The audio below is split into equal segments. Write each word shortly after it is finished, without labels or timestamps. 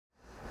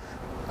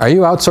Are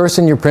you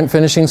outsourcing your print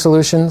finishing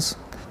solutions?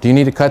 Do you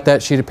need to cut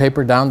that sheet of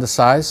paper down to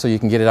size so you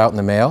can get it out in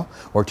the mail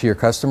or to your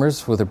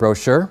customers with a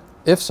brochure?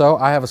 If so,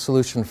 I have a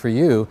solution for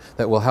you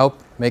that will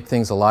help make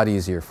things a lot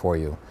easier for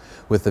you.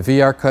 With the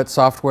VR Cut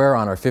software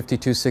on our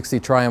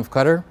 5260 Triumph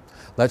cutter,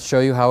 let's show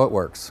you how it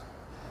works.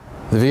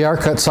 The VR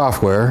Cut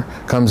software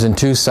comes in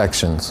two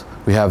sections.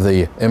 We have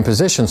the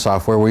imposition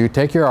software where you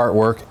take your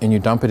artwork and you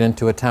dump it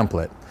into a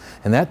template.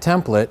 And that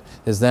template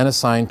is then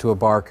assigned to a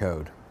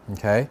barcode.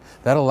 Okay?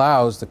 That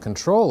allows the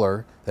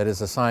controller that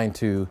is assigned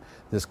to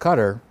this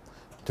cutter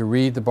to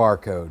read the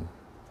barcode.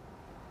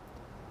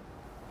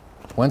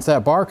 Once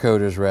that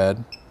barcode is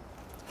read,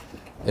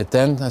 it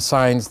then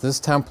assigns this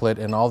template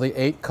and all the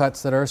 8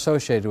 cuts that are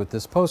associated with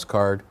this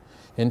postcard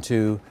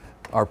into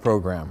our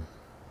program.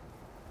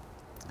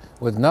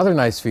 What another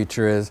nice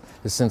feature is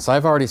since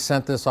I've already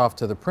sent this off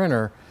to the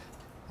printer,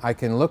 I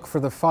can look for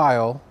the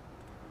file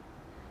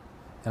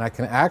and I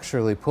can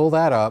actually pull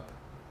that up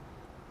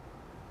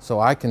so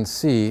I can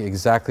see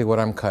exactly what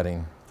I'm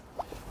cutting.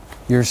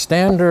 Your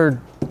standard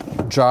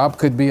job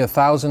could be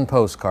 1,000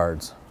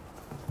 postcards.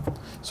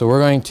 So we're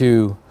going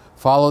to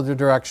follow the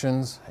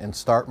directions and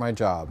start my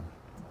job.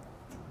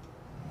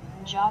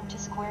 Job to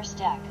square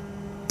stack.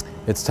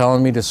 It's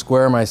telling me to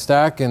square my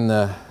stack in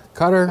the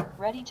cutter.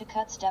 Ready to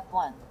cut step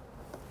 1.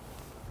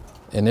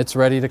 And it's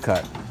ready to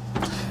cut.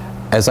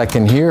 As I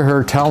can hear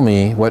her tell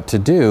me what to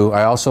do,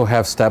 I also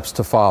have steps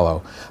to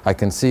follow. I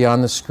can see on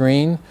the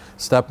screen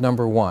step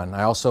number 1.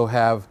 I also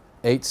have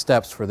 8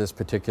 steps for this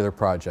particular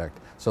project.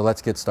 So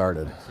let's get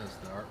started.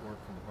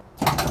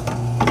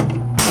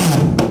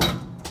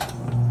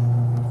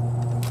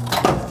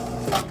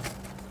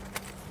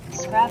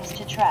 Scraps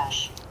to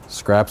trash.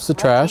 Scraps to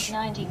trash.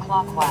 90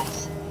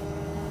 clockwise.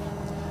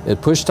 It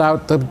pushed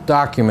out the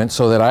document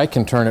so that I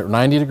can turn it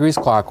 90 degrees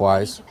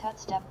clockwise. Ready to cut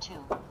step 2.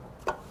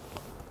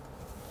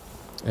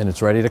 And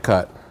it's ready to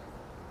cut.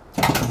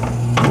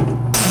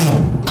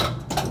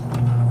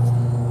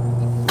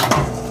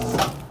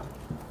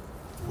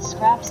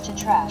 Scraps to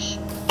trash.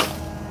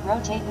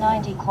 Rotate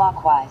 90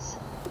 clockwise.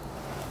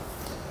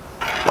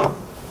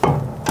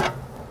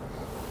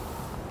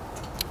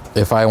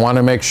 If I want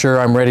to make sure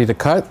I'm ready to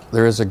cut,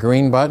 there is a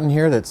green button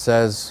here that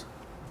says,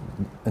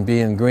 and be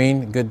in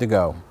green, good to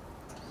go.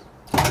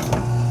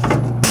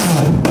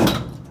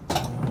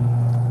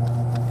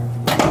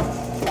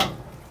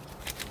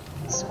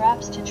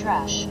 Scraps to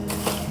trash.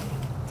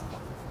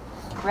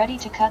 Ready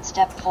to cut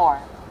step 4.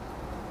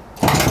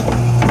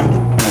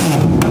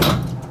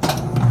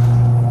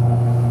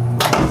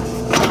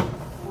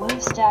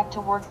 Move stack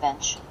to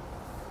workbench.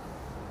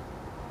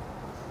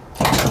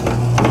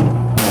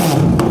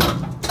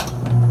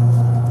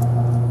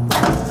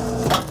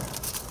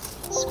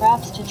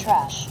 Scraps to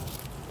trash.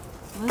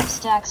 Move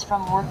stacks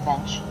from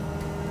workbench.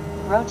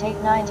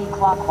 Rotate 90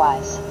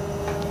 clockwise.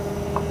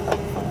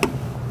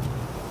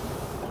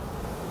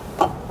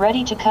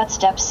 Ready to cut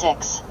step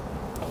 6.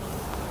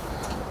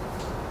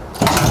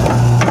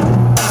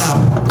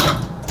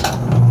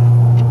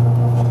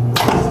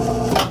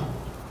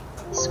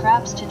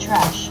 Scraps to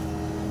trash.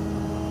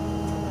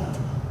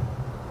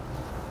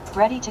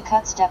 Ready to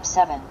cut step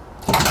 7.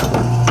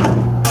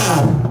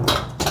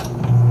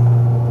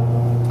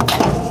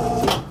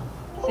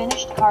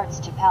 Finished cards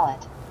to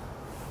pallet.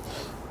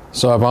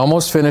 So I've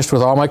almost finished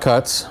with all my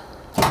cuts.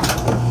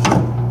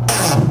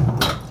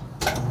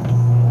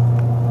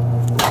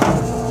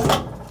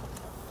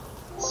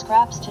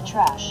 Scraps to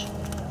trash.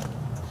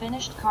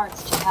 Finished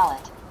cards to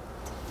pallet.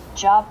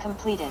 Job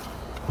completed.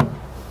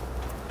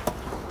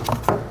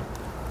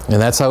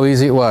 And that's how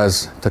easy it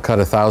was to cut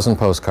 1,000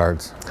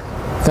 postcards.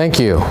 Thank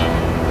you.